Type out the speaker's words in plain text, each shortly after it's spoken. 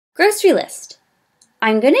Grocery list.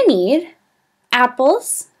 I'm going to need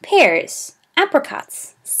apples, pears,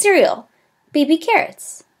 apricots, cereal, baby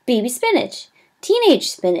carrots, baby spinach,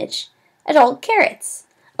 teenage spinach, adult carrots,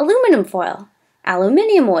 aluminum foil,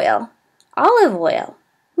 aluminium oil, olive oil,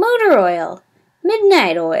 motor oil,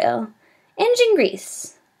 midnight oil, engine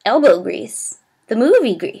grease, elbow grease, the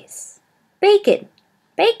movie grease, bacon,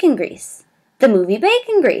 bacon grease, the movie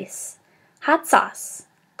bacon grease, hot sauce,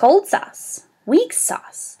 cold sauce, weak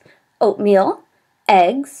sauce, oatmeal,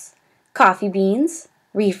 eggs, coffee beans,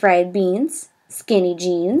 refried beans, skinny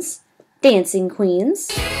jeans, dancing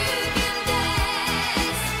queens,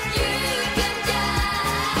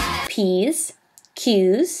 peas,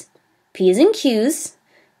 peas and cues,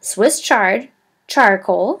 Swiss chard,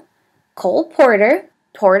 charcoal, coal porter,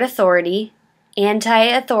 Port Authority,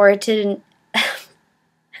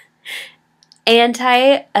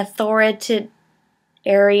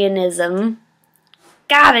 anti-authoritarianism,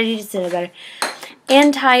 God, I need to say that better,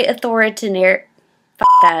 anti-authoritarian, fuck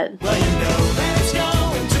that.